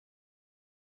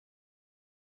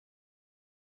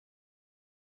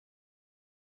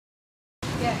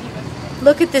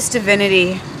Look at this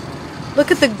divinity. Look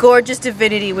at the gorgeous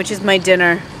divinity, which is my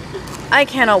dinner. I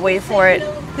cannot wait for it.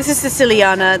 This is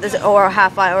Siciliana, this or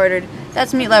half I ordered.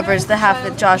 That's meat lovers, the half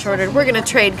that Josh ordered. We're gonna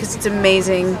trade because it's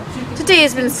amazing. Today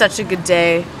has been such a good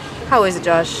day. How is it,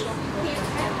 Josh?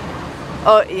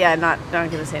 Oh yeah, not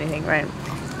gonna say anything, right?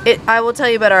 I will tell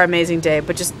you about our amazing day,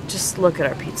 but just look at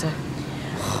our pizza.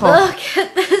 Oh. Look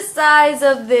at the size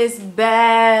of this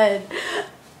bed.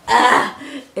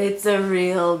 It's a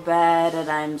real bed, and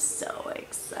I'm so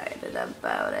excited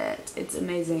about it. It's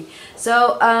amazing.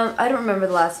 So I don't remember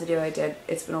the last video I did.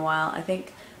 It's been a while, I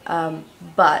think.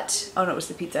 But oh no, it was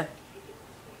the pizza.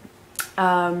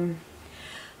 But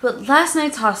last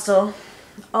night's hostel,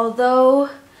 although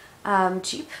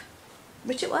cheap,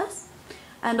 which it was,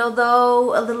 and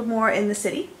although a little more in the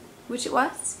city, which it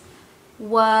was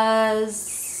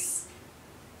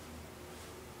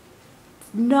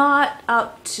not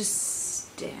up to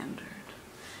standard.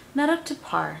 Not up to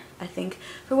par, I think.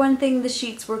 For one thing, the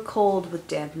sheets were cold with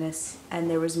dampness and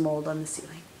there was mold on the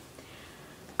ceiling.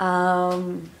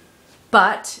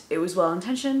 But it was well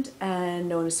intentioned and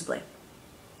no one is to blame.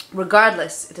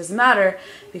 Regardless, it doesn't matter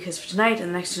because for tonight and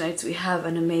the next 2 nights we have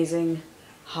an amazing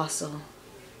hostel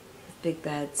with big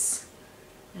beds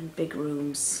and big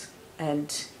rooms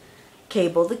and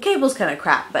cable. The cable's kind of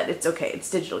crap, but it's okay. It's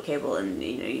digital cable, and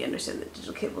you know, you understand that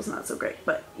digital cable's not so great,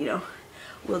 but you know,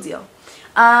 we'll deal.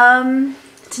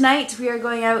 Tonight we are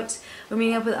going out. We're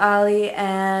meeting up with Ali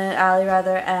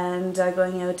and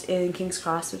going out in King's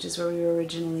Cross, which is where we were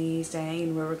originally staying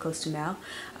and where we're close to now.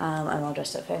 I'm all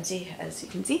dressed up fancy, as you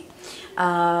can see.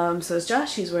 So is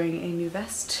Josh. He's wearing a new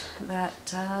vest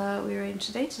that we arranged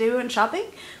today. Today we went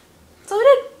shopping. That's all we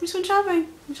did. We just went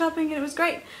shopping. And it was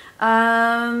great.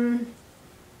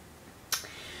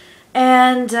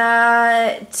 And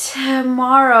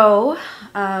tomorrow,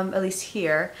 at least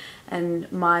here,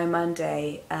 and my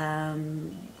Monday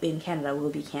in Canada will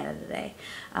be Canada Day.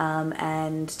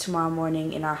 And tomorrow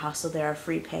morning in our hostel there are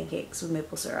free pancakes with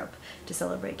maple syrup to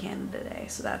celebrate Canada Day.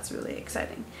 So that's really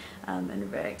exciting. And we're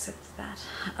very excited for that.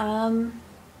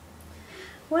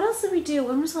 What else did we do?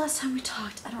 When was the last time we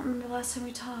talked? I don't remember the last time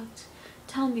we talked.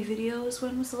 Tell me, videos.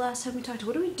 When was the last time we talked?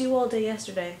 What did we do all day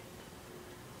yesterday?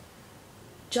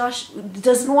 Josh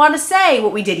doesn't want to say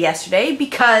what we did yesterday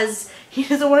because he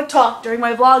doesn't want to talk during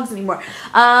my vlogs anymore.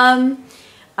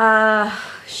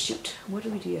 Shoot, what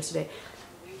did we do yesterday?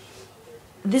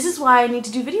 This is why I need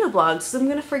to do video blogs, because I'm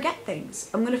going to forget things.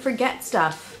 I'm going to forget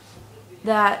stuff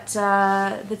that's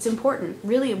important,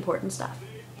 really important stuff.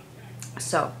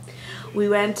 So, we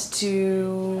went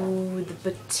to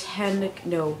the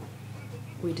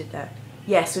we did that.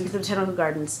 Yes, we went to the Botanical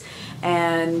Gardens,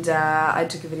 and I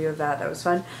took a video of that. That was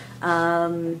fun.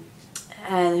 And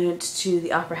we went to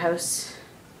the Opera House,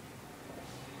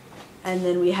 and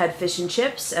then we had fish and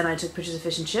chips, and I took pictures of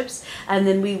fish and chips. And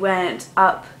then we went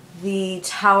up the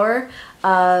tower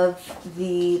of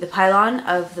the pylon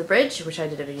of the bridge, which I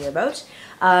did a video about.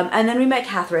 And then we met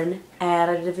Catherine, and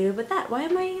I did a video about that. Why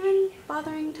am I even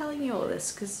bothering telling you all of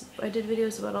this? Because I did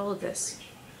videos about all of this.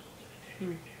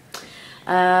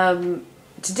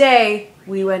 Today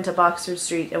we went up Oxford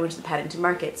Street and went to the Paddington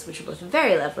Markets, which were both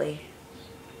very lovely.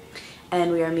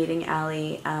 And we are meeting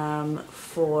Ali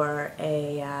for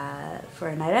a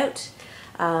night out.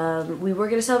 We were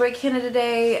going to celebrate Canada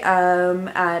Day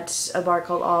at a bar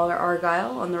called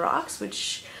Argyle on the Rocks,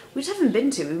 which we just haven't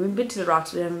been to. We've been to the Rocks,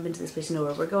 but we haven't been to this place to know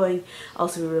where we're going.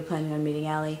 Also, we were planning on meeting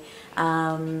Ali.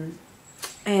 And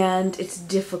it's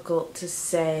difficult to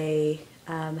say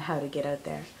how to get out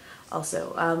there.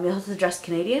 Also, we also have to dress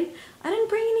Canadian. I didn't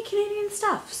bring any Canadian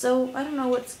stuff, so I don't know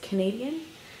what's Canadian.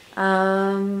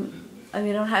 I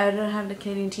mean, I don't have a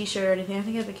Canadian t-shirt or anything. I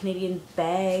think I have a Canadian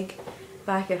bag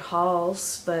back at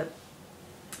Hall's, but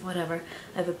whatever.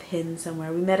 I have a pin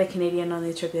somewhere. We met a Canadian on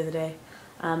the trip the other day,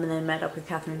 and then met up with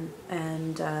Catherine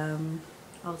and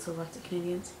also lots of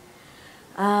Canadians.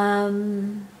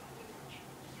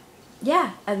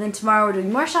 Yeah, and then tomorrow we're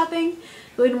doing more shopping,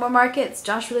 going to more markets.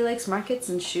 Josh really likes markets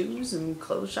and shoes and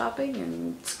clothes shopping,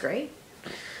 and it's great.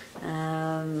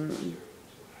 And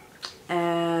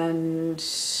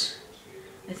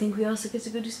I think we also get to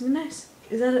go do something nice.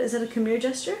 Is that a come here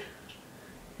gesture?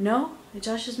 No?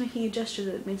 Josh is making a gesture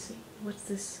that makes it. What's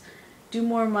this? Do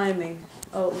more miming.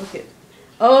 Oh,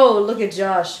 look at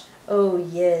Josh. Oh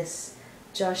yes,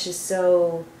 Josh is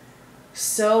so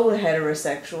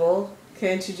heterosexual.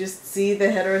 Can't you just see the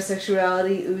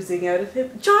heterosexuality oozing out of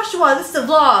him? Joshua, this is a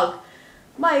vlog.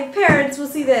 My parents will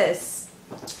see this.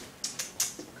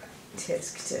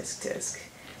 Tisk, tisk, tisk.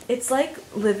 It's like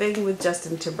living with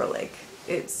Justin Timberlake.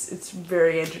 It's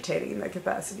very entertaining in that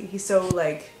capacity. He's so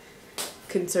like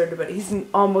concerned about it. He's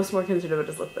almost more concerned about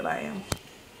his look than I am.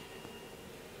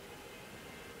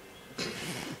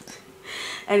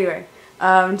 Anyway,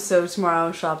 so tomorrow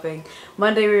I'm shopping.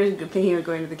 Monday we were thinking of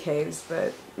going to the caves,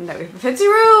 but now we have a fancy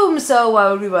room, so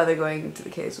why would we bother going to the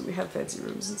caves when we have fancy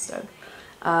rooms instead?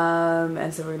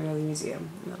 And so we're gonna go to the museum,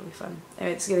 and that'll be fun. And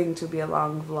it's getting to be a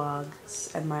long vlog,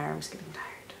 and my arm's getting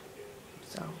tired.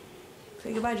 So,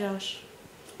 say goodbye, Josh.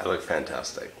 I look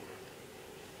fantastic.